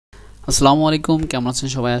আসসালামু আলাইকুম, কেমন আছেন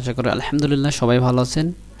সবাই? আশা করি আলহামদুলিল্লাহ সবাই ভালো আছেন।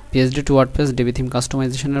 PSD two WordPress DV theme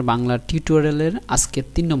কাস্টমাইজেশনের Bangla টিউটোরিয়ালের আজকে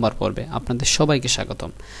 3 নম্বর পর্বে আপনাদের সবাইকে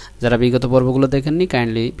স্বাগতম। যারা বিগত পর্বগুলো দেখেননি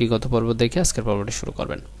কাইন্ডলি বিগত পর্ব দেখে আজকের পর্বটি শুরু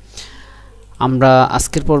করবেন। আমরা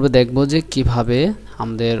আজকের পর্বে দেখব যে কিভাবে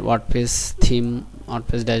আমাদের WordPress theme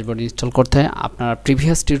WordPress dashboard install করতে হয়। আপনারা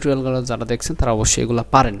প্রিভিয়াস টিউটোরিয়ালগুলো যারা দেখছেন তারা অবশ্যই এগুলো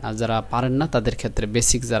পারেন, আর যারা পারেন না তাদের ক্ষেত্রে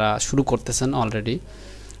বেসিক যারা শুরু করতেছেন অলরেডি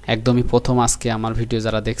একদমই প্রথম আজকে আমার ভিডিও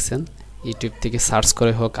যারা দেখছেন ইউটিউব থেকে সার্চ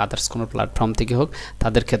করে হোক আদার্স কোনো প্ল্যাটফর্ম থেকে হোক,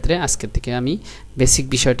 তাদের ক্ষেত্রে আজকে থেকে আমি বেসিক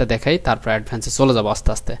বিষয়টা দেখাই, তারপর অ্যাডভান্সে চলে যাব আস্তে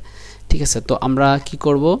আস্তে। ঠিক আছে, তো আমরা কি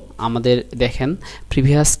করব, আমাদের দেখেন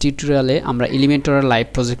প্রিভিয়াস টিউটোরিয়ালে আমরা এলিমেন্টরের লাইভ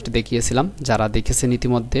প্রজেক্ট দেখিয়েছিলাম। যারা দেখেছেন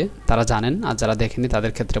ইতিমধ্যে তারা জানেন, আর যারা দেখেনি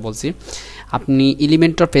তাদের ক্ষেত্রে বলছি, আপনি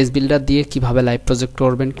এলিমেন্টর পেজ বিল্ডার দিয়ে কিভাবে লাইভ প্রজেক্ট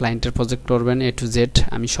করবেন, ক্লায়েন্টের প্রজেক্ট করবেন, A to Z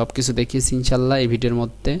আমি সব কিছু দেখিয়েছি ইনশাল্লাহ এই ভিডিওর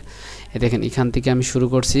মধ্যে। দেখেন এখান থেকে আমি শুরু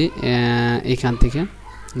করছি, এখান থেকে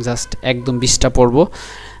জাস্ট একদম 20টা পড়ব,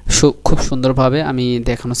 খুব সুন্দরভাবে আমি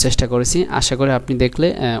দেখানোর চেষ্টা করেছি। আশা করি আপনি দেখলে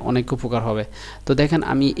অনেক উপকার হবে। তো দেখেন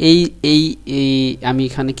আমি আমি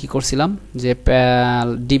এখানে কি করছিলাম যে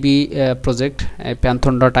ডিবি প্রজেক্ট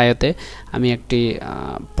python.io-তে আমি একটি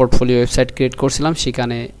পোর্টফোলিও ওয়েবসাইট ক্রিয়েট করছিলাম,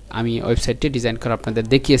 সেখানে আমি ওয়েবসাইটটি ডিজাইন করে আপনাদের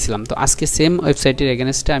দেখিয়েছিলাম। তো আজকে সেম ওয়েবসাইটের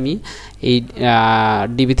এগেনস্টে আমি এই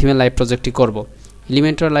ডিবি থিমের লাইভ প্রজেক্টটি করব।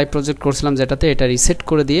 এলিমেন্টর লাইভ প্রজেক্ট করছিলাম যেটাতে, এটা রিসেট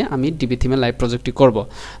করে দিয়ে আমি ডিবি থিমের লাইভ প্রজেক্টটি করব।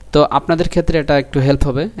 তো আপনাদের ক্ষেত্রে এটা একটু হেল্প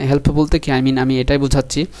হবে। হেল্প বলতে কি আমি এটাই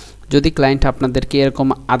বোঝাচ্ছি, যদি ক্লায়েন্ট আপনাদেরকে এরকম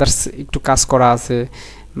আদার্স একটু কাজ করা আছে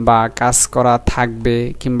বা কাজ করা থাকবে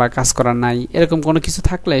কিংবা কাজ করা নাই এরকম কোনো কিছু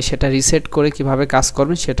থাকলে সেটা রিসেট করে কিভাবে কাজ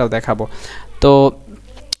করবেন সেটাও দেখাবো। তো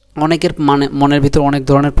অনেকের মনের ভিতর অনেক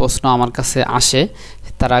ধরনের প্রশ্ন আমার কাছে আসে,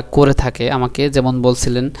 তারা করে থাকে আমাকে। যেমন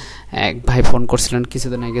বলছিলেন, এক ভাই ফোন করছিলেন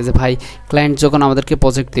কিছুদিন আগে যে ভাই ক্লায়েন্ট যখন আমাদেরকে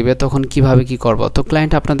প্রজেক্ট দিবে তখন কিভাবে কি করব। তো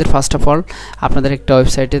ক্লায়েন্ট আপনাদের ফার্স্ট অফ অল আপনাদের একটা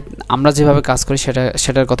ওয়েবসাইটে আমরা যেভাবে কাজ করি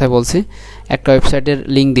সেটার কথাই বলছি, একটা ওয়েবসাইটের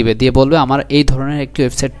লিঙ্ক দিবে, দিয়ে বলবে আমার এই ধরনের একটি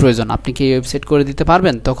ওয়েবসাইট প্রয়োজন, আপনি কি এই ওয়েবসাইট করে দিতে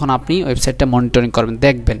পারবেন? তখন আপনি ওয়েবসাইটটা মনিটরিং করবেন,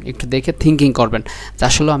 দেখবেন, একটু দেখে থিঙ্কিং করবেন যে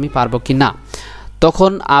আসলে আমি পারবো কি না।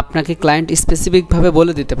 তখন আপনাকে ক্লায়েন্ট স্পেসিফিকভাবে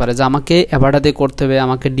বলে দিতে পারে যে আমাকে অ্যাভাডা দিয়ে করতে হবে,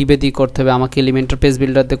 আমাকে ডিবে দিয়ে করতে হবে, আমাকে এলিমেন্টর পেজ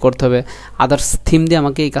বিল্ডার দিয়ে করতে হবে, আদার্স থিম দিয়ে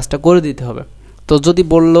আমাকে এই কাজটা করে দিতে হবে। তো যদি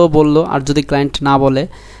বললো আর যদি ক্লায়েন্ট না বলে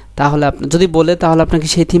তাহলে যদি বলে তাহলে আপনাকে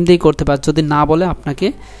সেই থিম দিয়েই করতে পারে, যদি না বলে আপনাকে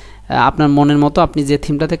আপনার মনের মতো আপনি যে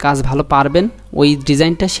থিমটাতে কাজ ভালো পারবেন ওই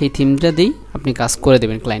ডিজাইনটা সেই থিমটা দিয়েই আপনি কাজ করে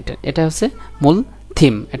দেবেন ক্লায়েন্টের। এটা হচ্ছে মূল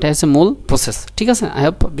থিম, এটা হচ্ছে মূল প্রসেস। ঠিক আছে, আই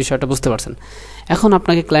হোপ বিষয়টা বুঝতে পারছেন। এখন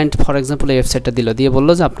আপনাকে ক্লায়েন্ট ফর এক্সাম্পল এই ওয়েবসাইটটা দিয়ে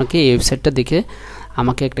বললো যে আপনাকে এই ওয়েবসাইটটা দেখে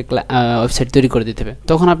আমাকে একটা ওয়েবসাইট তৈরি করে দিতে হবে।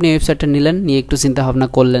 তখন আপনি এই ওয়েবসাইটটা নিলেন, নিয়ে একটু চিন্তা ভাবনা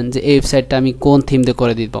করলেন যে এই ওয়েবসাইটটা আমি কোন থিম দিয়ে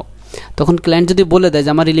করে দিব। তখন ক্লায়েন্ট যদি বলে দেয়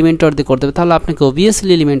যে আমার এলিমেন্টর দিয়ে করতে হবে, তাহলে আপনাকে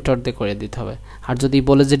অবভিয়াসলি এলিমেন্টর দিয়ে করে দিতে হবে। আর যদি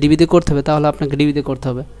বলে যে ডিবি দিয়ে করতে হবে তাহলে আপনাকে ডিবি দিয়ে করতে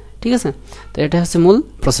হবে। ঠিক আছে, তো এটা হচ্ছে মূল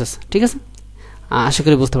প্রসেস। ঠিক আছে, আশা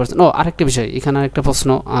করি বুঝতে পারছেন। আরেকটা বিষয়, এখানে আরেকটা প্রশ্ন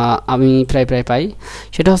আমি প্রায় পাই,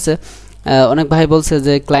 সেটা হচ্ছে অনেক ভাই বলছে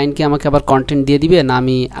যে ক্লায়েন্ট কি আমাকে আবার কন্টেন্ট দিয়ে দিবে না,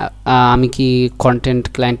 আমি কি কন্টেন্ট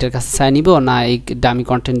ক্লায়েন্টের কাছে চাই নিব না এই দামি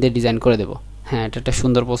কন্টেন্ট দিয়ে ডিজাইন করে দেব। হ্যাঁ, এটা একটা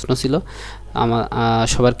সুন্দর প্রশ্ন ছিল আমার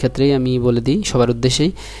সবার ক্ষেত্রেই, আমি বলে দিই সবার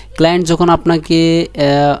উদ্দেশ্যেই। ক্লায়েন্ট যখন আপনাকে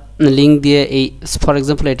লিঙ্ক দিয়ে এই ফর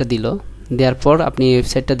এক্সাম্পল এটা দেওয়ার পর আপনি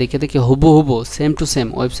ওয়েবসাইটটা দেখে হুবহু সেম টু সেম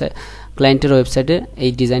ওয়েবসাইট ক্লায়েন্টের ওয়েবসাইটে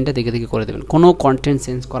এই ডিজাইনটা দেখে করে দেবেন, কোনো কন্টেন্ট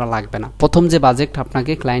চেঞ্জ করা লাগবে না। প্রথম যে বাজেট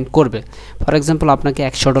আপনাকে ক্লায়েন্ট করবে, ফর এক্সাম্পল আপনাকে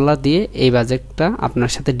 $100 দিয়ে এই বাজেটটা আপনার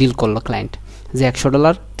সাথে ডিল করলো ক্লায়েন্ট যে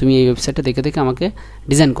 $100 তুমি এই ওয়েবসাইটে দেখে আমাকে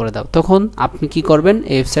ডিজাইন করে দাও। তখন আপনি কি করবেন,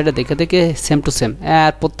 এই ওয়েবসাইটে দেখে সেম টু সেম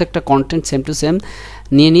আর প্রত্যেকটা কন্টেন্ট সেম টু সেম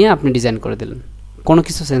নিয়ে আপনি ডিজাইন করে দিলেন, কোনো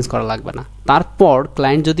কিছু চেঞ্জ করা লাগবে না। তারপর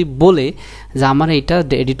ক্লায়েন্ট যদি বলে যে আমার এইটা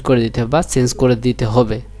এডিট করে দিতে হবে বা চেঞ্জ করে দিতে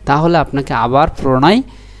হবে, তাহলে আপনাকে আবার পুনরায়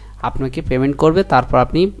আপনাকে পেমেন্ট করবে, তারপর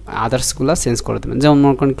আপনি আদার্সগুলো চেঞ্জ করে দেবেন। যেমন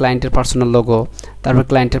মনে করেন ক্লায়েন্টের পার্সোনাল লোগো, তারপর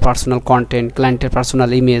ক্লায়েন্টের পার্সোনাল কন্টেন্ট, ক্লায়েন্টের পার্সোনাল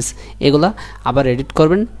ইমেজ, এগুলা আবার এডিট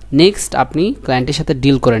করবেন। নেক্সট আপনি ক্লায়েন্টের সাথে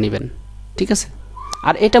ডিল করে নেবেন। ঠিক আছে,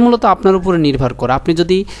 আর এটা মূলত আপনার উপরে নির্ভর করে। আপনি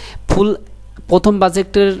যদি ফুল প্রথম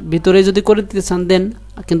বাজেটের ভিতরে যদি করে দিতে চান দেন,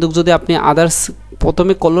 কিন্তু যদি আপনি আদার্স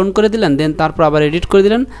প্রথমে কলন করে দিলেন দেন তারপর আবার এডিট করে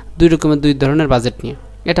দিলেন, দুই ধরনের বাজেট নিয়ে,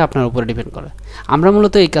 এটা আপনার উপরে ডিপেন্ড করে। আমরা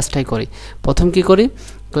মূলত এই কাজটাই করি। প্রথম কি করি,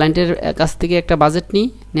 ক্লায়েন্টের কাছ থেকে একটা বাজেট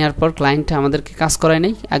নেওয়ার পর ক্লায়েন্ট আমাদেরকে কাজ করায়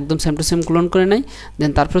নেই, একদম সেম টু সেম ক্লোন করে নেয়,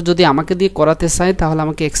 দেন তারপর যদি আমাকে দিয়ে করাতে চায় তাহলে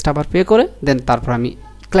আমাকে এক্সট্রা আবার পে করে দেন, তারপর আমি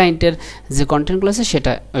ক্লায়েন্টের যে কন্টেন্টগুলো আছে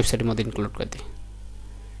সেটা ওয়েবসাইটের মধ্যে ইনক্লুড করে দিই।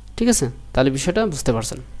 ঠিক আছে, তাহলে বিষয়টা বুঝতে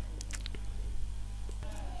পারছেন।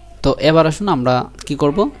 তো এবার আসুন আমরা কি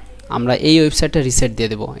করব, আমরা এই ওয়েবসাইটে রিসেট দিয়ে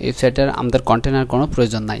দেব। এই ওয়েবসাইটের আমাদের কন্টেনার কোনো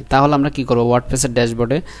প্রয়োজন নাই। তাহলে আমরা কি করব, ওয়ার্ডপ্রেসের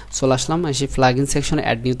ড্যাশবোর্ডে চলে আসলাম, এসে প্লাগইন সেকশনে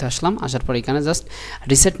অ্যাড নিউতে আসলাম, আসার পর এখানে জাস্ট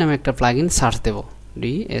রিসেট নামে একটা প্লাগইন সার্চ দেব,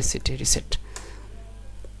 রিসেট।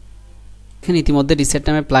 এখানে ইতিমধ্যে রিসেট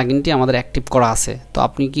নামে প্লাগইনটি আমাদের অ্যাক্টিভ করা আছে। তো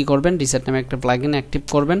আপনি কি করবেন, রিসেট নামে একটা প্লাগইন অ্যাক্টিভ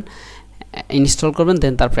করবেন, ইনস্টল করবেন,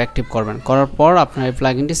 দেন তারপর অ্যাক্টিভ করবেন। করার পর আপনার এই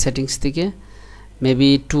প্লাগইনটি সেটিংস থেকে মেবি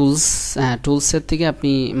টুলসের থেকে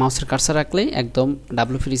আপনি মাউসের কার্সার রাখলেই একদম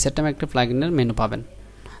WP রিসেট নামে একটা প্লাগইনের মেনু পাবেন।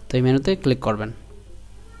 তো এই মেনুতে ক্লিক করবেন।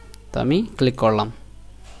 তো আমি ক্লিক করলাম।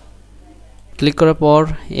 ক্লিক করার পর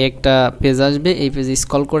একটা পেজ আসবে, এই পেজে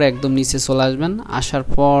স্ক্রল করে একদম নিচে চলে আসবেন। আসার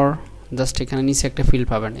পর জাস্ট এখানে নিচে একটা ফিল্ড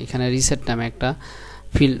পাবেন, এখানে রিসেট নামে একটা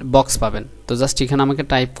ফিল্ড বক্স পাবেন। তো জাস্ট এখানে আমাকে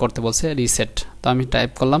টাইপ করতে বলছে রিসেট, তো আমি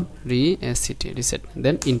টাইপ করলাম রিসেট,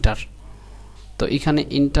 দেন ইন্টার। তো এখানে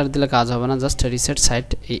ইন্টার দিলে কাজ হবে না, জাস্ট রিসেট সাইট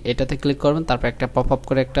এটাতে ক্লিক করবেন। তারপর একটা পপ আপ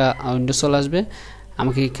করে একটা উইন্ডো চলে আসবে,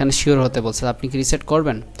 আমাকে এখানে শিওর হতে বলছে আপনি কি রিসেট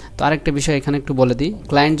করবেন। তো আরেকটা বিষয় এখানে একটু বলে দিই,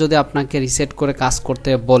 ক্লায়েন্ট যদি আপনাকে রিসেট করে কাজ করতে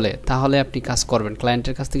বলে তাহলে আপনি কাজ করবেন,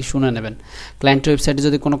 ক্লায়েন্টের কাছ থেকে শুনে নেবেন। ক্লায়েন্টের ওয়েবসাইটে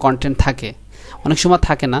যদি কোনো কন্টেন্ট থাকে, অনেক সময়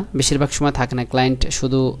থাকে না, বেশিরভাগ সময় থাকে না, ক্লায়েন্ট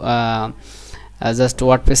শুধু জাস্ট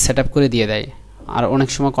ওয়ার্ডপ্রেস সেট আপ করে দিয়ে দেয়, আর অনেক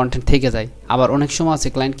সময় কন্টেন্ট থেকে যায়। আবার অনেক সময় আছে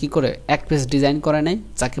ক্লায়েন্ট কি করে, এক পেজ ডিজাইন করে নেয়,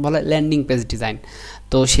 যাকে বলে ল্যান্ডিং পেজ ডিজাইন।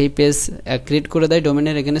 তো সেই পেজ ক্রিয়েট করে দেয়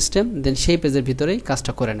ডোমেনের এগেনস্টে, দেন সেই পেজের ভিতরেই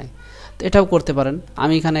কাজটা করে নেয়। তো এটাও করতে পারেন।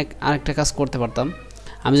 আমি এখানে আরেকটা কাজ করতে পারতাম,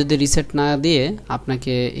 আমি যদি রিসেট না দিয়ে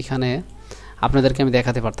আপনাদেরকে আমি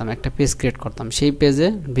দেখাতে পারতাম, একটা পেজ ক্রিয়েট করতাম, সেই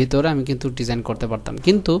পেজের ভিতরে আমি কিন্তু ডিজাইন করতে পারতাম।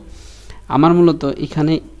 কিন্তু আমার মূলত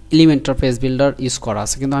এখানে এলিমেন্টর পেজ বিল্ডার ইউজ করা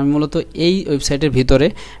আছে, কিন্তু আমি মূলত এই ওয়েবসাইটের ভিতরে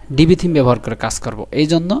ডিবি থিম ব্যবহার করে কাজ করব, এই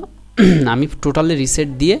জন্য আমি টোটালি রিসেট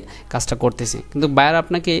দিয়ে কাজটা করতেছি। কিন্তু বায়ার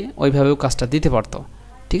আপনাকে ওইভাবেও কাজটা দিতে পারতো,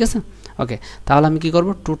 ঠিক আছে। ওকে, তাহলে আমি কি করব,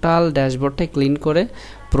 টোটাল ড্যাশবোর্ডটা ক্লিন করে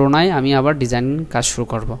প্রণয় আমি আবার ডিজাইন কাজ শুরু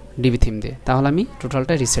করব ডিবি থিম দিয়ে। তাহলে আমি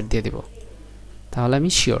টোটালটা রিসেট দিয়ে দিব, তাহলে আমি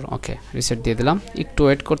শিওর। ওকে, রিসেট দিয়ে দিলাম, একটু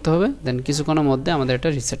ওয়েট করতে হবে, দেন কিছুক্ষণের মধ্যে আমাদের এটা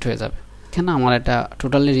রিসেট হয়ে যাবে। এখানে আমার এটা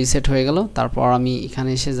টোটালি রিসেট হয়ে গেল। তারপর আমি এখানে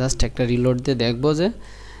এসে জাস্ট একটা রিলোড দিয়ে দেখব যে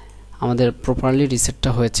আমাদের প্রপারলি রিসেটটা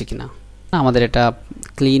হয়েছে কিনা। আমাদের এটা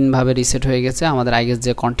ক্লিনভাবে রিসেট হয়ে গেছে। আমাদের আগের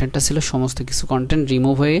যে কন্টেন্টটা ছিল সমস্ত কিছু কন্টেন্ট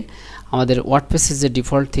রিমুভ হয়ে আমাদের ওয়ার্ডপ্রেসের যে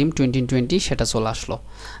ডিফল্ট থিম 2020 সেটা চলে আসলো।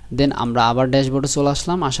 দেন আমরা আবার ড্যাশবোর্ডে চলে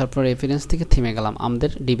আসলাম, আসার পর রেফারেন্স থেকে থিমে গেলাম, আমাদের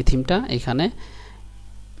ডিবি থিমটা এখানে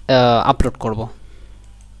আপলোড করব।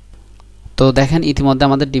 তো দেখেন ইতিমধ্যে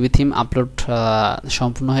আমাদের ডিবি থিম আপলোড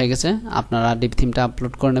সম্পূর্ণ হয়ে গেছে। আপনারা ডিবি থিমটা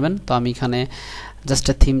আপলোড করে নেবেন। তো আমি এখানে জাস্ট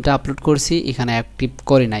থিমটা আপলোড করছি, এখানে অ্যাক্টিভ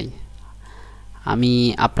করি নাই। আমি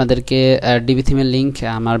আপনাদেরকে ডিবি থিমের লিঙ্ক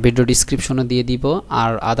আমার ভিডিও ডিসক্রিপশনে দিয়ে দিব,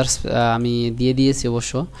 আর আদার্স আমি দিয়ে দিয়েছি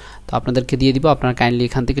অবশ্য, তো আপনাদেরকে দিয়ে দিব, আপনারা কাইন্ডলি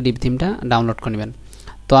এখান থেকে ডিবি থিমটা ডাউনলোড করে নেবেন।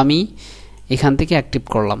 তো আমি এখান থেকে অ্যাক্টিভ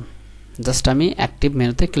করলাম, জাস্ট আমি অ্যাক্টিভ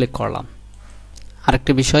মেনুতে ক্লিক করলাম।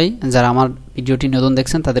 আরেকটা বিষয়, যারা আমার ভিডিওটি নতুন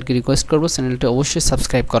দেখছেন তাদেরকে রিকোয়েস্ট করব চ্যানেলটি অবশ্যই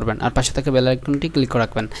সাবস্ক্রাইব করবেন, আর পাশে থাকা বেল আইকনটি ক্লিক করে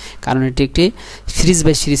রাখবেন, কারণ এটি একটি সিরিজ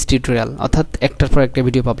বাই সিরিজ টিউটোরিয়াল, অর্থাৎ একটার পর একটা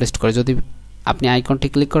ভিডিও পাবলিশ করে। যদি আপনি আইকনটি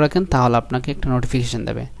ক্লিক করে রাখেন তাহলে আপনাকে একটা নোটিফিকেশন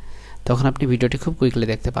দেবে, তখন আপনি ভিডিওটি খুব কুইকলি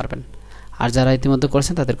দেখতে পারবেন। আর যারা ইতিমধ্যে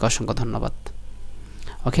করেছেন তাদেরকে অসংখ্য ধন্যবাদ।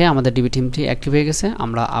 ওকে, আমাদের ডিবি থিমটি অ্যাক্টিভ হয়ে গেছে।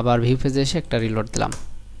 আমরা আবার ভিউ পেজে এসে একটা রিলোড দিলাম।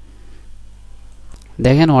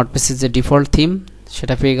 দেখেন ওয়ার্ডপ্রেসের যে ডিফল্ট থিম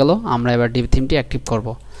সেটা পেয়ে গেল। আমরা এবার ডিবি থিমটি অ্যাক্টিভ করব।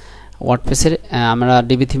 ওয়ার্ডপ্রেসের আমরা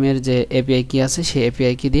ডিবি থিমের যে এপিআই কি আছে সেই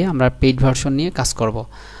এপিআই কি দিয়ে আমরা পেইড ভার্সন নিয়ে কাজ করব।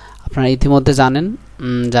 আপনারা ইতিমধ্যে জানেন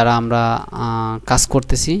যারা আমরা কাজ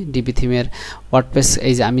করতেছি ডিবি থিমের ওয়ার্ডপ্রেস,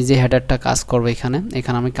 এই যে আমি যে হেডারটা কাজ করব এখানে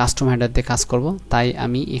আমি কাস্টম হেডার দিয়ে কাজ করব, তাই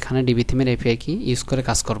আমি এখানে ডিবি থিমের এপিআই কি ইউজ করে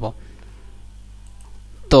কাজ করব।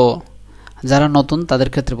 তো যারা নতুন তাদের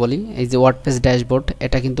ক্ষেত্রে বলি, এই যে ওয়ার্ডপ্রেস ড্যাশবোর্ড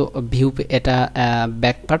এটা কিন্তু ভিউ, এটা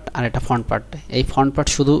ব্যাক পার্ট আর এটা ফ্রন্ট পার্ট। এই ফ্রন্ট পার্ট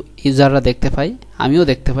শুধু ইউজাররা দেখতে পায়, আমিও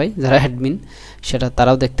দেখতে পাই, যারা অ্যাডমিন সেটা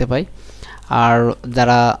তারাও দেখতে পায়। আর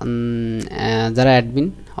যারা অ্যাডমিন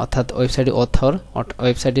অর্থাৎ ওয়েবসাইটের অথর,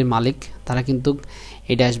 ওয়েবসাইটের মালিক, তারা কিন্তু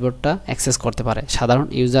এই ড্যাশবোর্ডটা অ্যাক্সেস করতে পারে, সাধারণ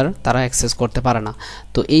ইউজার তারা অ্যাক্সেস করতে পারে না।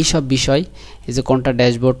 তো এই সব বিষয়, এই যে কোনটা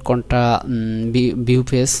ড্যাশবোর্ড কোনটা ভিউ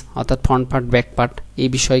পেজ অর্থাৎ ফ্রন্ট পার্ট ব্যাক পার্ট, এই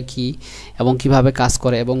বিষয় কি এবং কিভাবে কাজ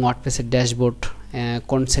করে, এবং ওয়ার্ডপ্রেসের ড্যাশবোর্ড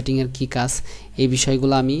কোন সেটিংয়ের কি কাজ, এই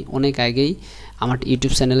বিষয়গুলো আমি অনেক আগেই আমার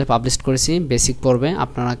ইউটিউব চ্যানেলে পাবলিশ করেছি বেসিক পর্বে।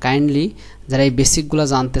 আপনারা কাইন্ডলি যারা এই বেসিকগুলো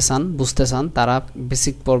জানতে চান, বুঝতে চান, তারা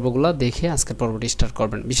বেসিক পর্বগুলো দেখে আজকের পর্বটি স্টার্ট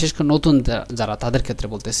করবেন, বিশেষ করে নতুন যারা তাদের ক্ষেত্রে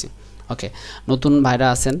বলতেছি। ওকে, নতুন ভাইরা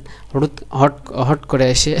আছেন হট করে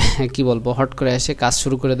এসে কি বলবো, হট করে এসে কাজ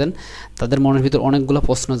শুরু করে দেন, তাদের মনের ভিতর অনেকগুলো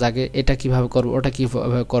প্রশ্ন জাগে, এটা কিভাবে করব, ওটা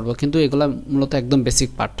কিভাবে করব, কিন্তু এগুলো মূলত একদম বেসিক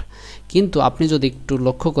পার্ট। কিন্তু আপনি যদি একটু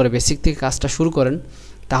লক্ষ্য করে বেসিক থেকে কাজটা শুরু করেন,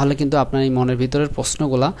 তাহলে কিন্তু আপনার এই মনের ভিতরের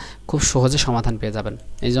প্রশ্নগুলো খুব সহজে সমাধান পেয়ে যাবেন।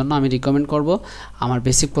 এই জন্য আমি রিকমেন্ড করব আমার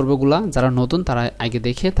বেসিক পর্বগুলো যারা নতুন তারা আগে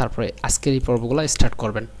দেখে তারপরে আজকের এই পর্বগুলো স্টার্ট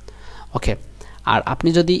করবেন। ওকে, আর আপনি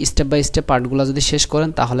যদি স্টেপ বাই স্টেপ পার্টগুলো যদি শেষ করেন,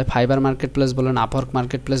 তাহলে ফাইবার মার্কেট প্লেস বলেন, আপওয়ার্ক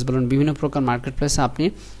মার্কেট প্লেস বলেন, বিভিন্ন প্রকার মার্কেট প্লেসে আপনি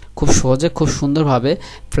খুব সহজে খুব সুন্দরভাবে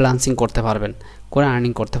ফ্রিল্যান্সিং করতে পারবেন, করে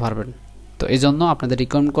আর্নিং করতে পারবেন। তো এই জন্য আপনাদের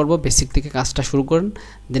রিকমেন্ড করব বেসিক থেকে কাজটা শুরু করেন,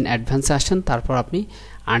 দেন অ্যাডভান্সে আসেন, তারপর আপনি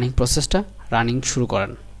আর্নিং প্রসেসটা রানিং শুরু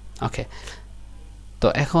করেন। ওকে, তো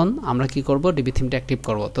এখন আমরা কি করব, ডিবি থিমটা অ্যাক্টিভ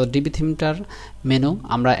করব। তো ডিবি থিমটার মেনু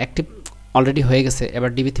আমরা অ্যাক্টিভ অলরেডি হয়ে গেছে, এবার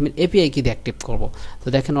ডিবি থিমের এপিআই কি দিয়ে অ্যাক্টিভ করব। তো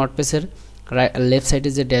দেখেন ওয়ার্ডপ্রেসের লেফট সাইডে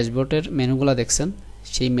যে ড্যাশবোর্ডের মেনুগুলো দেখছেন,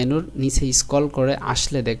 সেই মেনুর নিচে স্ক্রল করে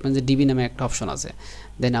আসলে দেখবেন যে ডিবি নামে একটা অপশন আছে,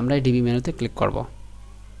 দেন আমরা এই ডিবি মেনুতে ক্লিক করব।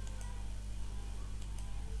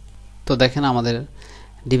 তো দেখেন আমাদের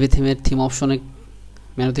ডিবি থিমের থিম অপশনে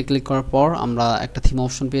মেনুতে ক্লিক করার পর আমরা একটা থিম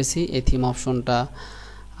অপশন পেয়েছি। এই থিম অপশনটা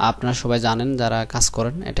আপনারা সবাই জানেন যারা কাজ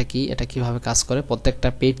করেন, এটা কিভাবে কাজ করে। প্রত্যেকটা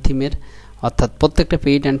পেইড থিমের, অর্থাৎ প্রত্যেকটা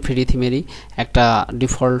পেইড অ্যান্ড ফ্রি থিমেরই একটা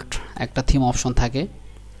ডিফল্ট একটা থিম অপশন থাকে,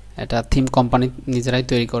 এটা থিম কোম্পানি নিজেরাই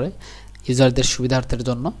তৈরি করে ইউজারদের সুবিধার্থের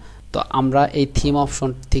জন্য। তো আমরা এই থিম অপশন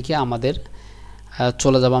থেকে আমাদের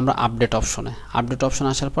চলে যাব আমরা আপডেট অপশনে। আপডেট অপশন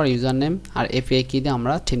আসার পর ইউজার নেম আর এপিআই কি দিয়ে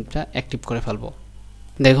আমরা থিমটা অ্যাক্টিভ করে ফেলবো।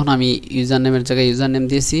 দেখুন আমি ইউজার নেমের জায়গায় ইউজার নেম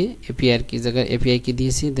দিয়েছি, এপিআই কি জায়গায় এপিআই কি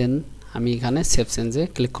দিয়েছি, দেন আমি এখানে সেভ চেঞ্জে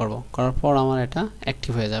ক্লিক করব। করার পর আমার এটা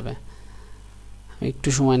অ্যাক্টিভ হয়ে যাবে, একটু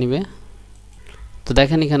সময় নেবে। তো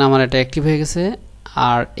দেখেন এখানে আমার এটা অ্যাক্টিভ হয়ে গেছে।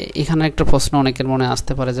 আর এখানে একটা প্রশ্ন অনেকের মনে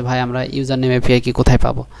আসতে পারে যে ভাই আমরা ইউজার নেম এপিআই কি কোথায়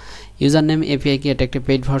পাবো। ইউজার নেম এপিআই কি এটা একটা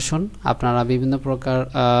পেইড ভার্সন, আপনারা বিভিন্ন প্রকার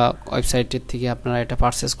ওয়েবসাইটের থেকে আপনারা এটা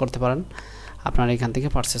পারচেস করতে পারেন, আপনারা এখান থেকে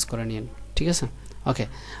পারচেস করে নিন, ঠিক আছে। ওকে,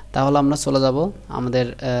 তাহলে আমরা চলে যাব আমাদের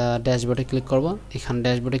ড্যাশবোর্ডে ক্লিক করব। এখানে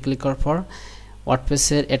ড্যাশবোর্ডে ক্লিক করার পর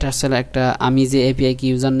ওয়ার্ডপ্রেসের এটা আসলে একটা, আমি যে এপিআই কি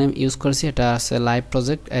ইউজার নেম ইউজ করেছি এটা আছে live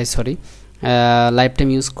project, life time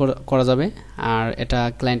use করা যাবে, আর এটা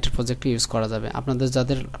ক্লায়েন্টের প্রজেক্টে ইউজ করা যাবে। আপনাদের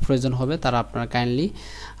যাদের প্রয়োজন হবে তারা আপনারা কাইন্ডলি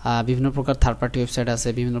বিভিন্ন প্রকার থার্ড পার্টি ওয়েবসাইট আছে,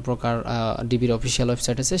 বিভিন্ন প্রকার ডিবির অফিসিয়াল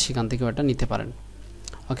ওয়েবসাইট আছে, সেখান থেকেও এটা নিতে পারেন।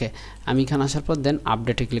 ওকে, আমি এখানে আসার পর দেন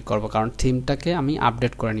আপডেটে ক্লিক করব, কারণ থিমটাকে আমি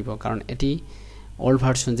আপডেট করে নিব, কারণ এটি ওল্ড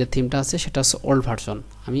ভার্সন যে থিমটা আছে সেটা হচ্ছে ওল্ড ভার্সন।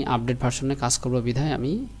 আমি আপডেট ভার্সনে কাজ করব বিধায়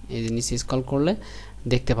আমি এই নিচে স্ক্রল করলে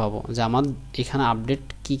দেখতে পাবো যে আমার এখানে আপডেট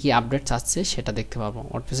কি আপডেট চাচ্ছে সেটা দেখতে পাবো।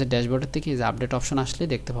 ওয়ার্ডপ্রেসের ড্যাশবোর্ডের থেকে যে আপডেট অপশন আসলে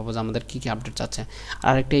দেখতে পাবো যে আমাদের কি আপডেট চাচ্ছে।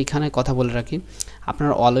 আর একটা এখানে কথা বলে রাখি,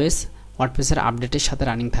 আপনারা অলওয়েজ ওয়ার্ডপ্রেসের আপডেটের সাথে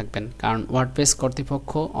রানিং থাকবেন, কারণ ওয়ার্ডপ্রেস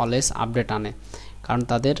কর্তৃপক্ষ অলওয়েজ আপডেট আনে, কারণ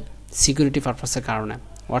তাদের সিকিউরিটি পারপাসের কারণে।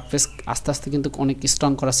 ওয়ার্ডপ্রেস আস্তে আস্তে কিন্তু অনেক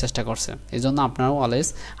স্ট্রং করার চেষ্টা করছে, এই জন্য আপনারাও অলওয়েজ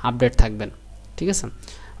আপডেট থাকবেন, ঠিক আছে।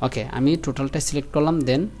 ওকে, আমি টোটালটা সিলেক্ট করলাম,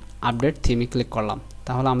 দেন আপডেট থিমে ক্লিক করলাম,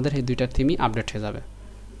 তাহলে আমাদের এই দুইটা থিমই আপডেট হয়ে যাবে।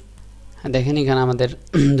 দেখেন এখানে আমাদের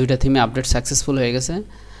দুইটা থিমে আপডেট সাকসেসফুল হয়ে গেছে।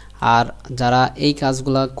 আর যারা এই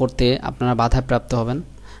কাজগুলো করতে আপনারা বাধা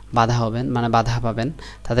পাবেন,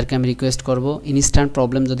 তাদেরকে আমি রিকোয়েস্ট করব, ইনস্ট্যান্ট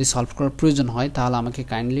প্রবলেম যদি সলভ করার প্রয়োজন হয় তাহলে আমাকে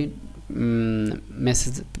কাইন্ডলি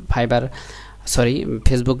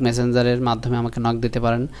ফেসবুক মেসেঞ্জারের মাধ্যমে আমাকে নক দিতে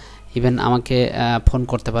পারেন, ইভেন আমাকে ফোন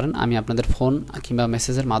করতে পারেন, আমি আপনাদের ফোন কিংবা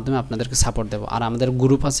মেসেজের মাধ্যমে আপনাদেরকে সাপোর্ট দেবো। আর আমাদের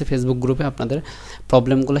গ্রুপ আছে, ফেসবুক গ্রুপে আপনাদের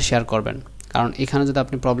প্রবলেমগুলো শেয়ার করবেন, কারণ এখানে যদি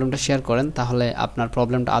আপনি প্রবলেমটা শেয়ার করেন তাহলে আপনার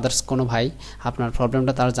প্রবলেমটা আদার্স কোনো ভাই আপনার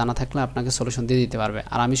প্রবলেমটা তার জানা থাকলে আপনাকে সলিউশন দিয়ে দিতে পারবে,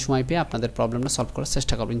 আর আমি সময় পেয়ে আপনাদের প্রবলেমটা সলভ করার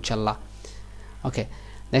চেষ্টা করব ইনশাল্লাহ। ওকে,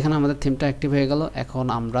 দেখেন আমাদের থিমটা অ্যাক্টিভ হয়ে গেল। এখন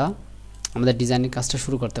আমরা আমাদের ডিজাইনিং কাজটা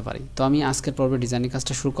শুরু করতে পারি। তো আমি আজকের পর্বে ডিজাইনিং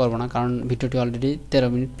কাজটা শুরু করব না, কারণ ভিডিওটি অলরেডি 13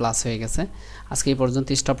 মিনিট প্লাস হয়ে গেছে। আজকে এই পর্যন্ত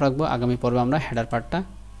স্টপ রাখবো, আগামী পর্বে আমরা হেডার পার্টটা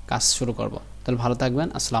কাজ শুরু করব। তাহলে ভালো থাকবেন,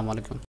 আসসালামু আলাইকুম।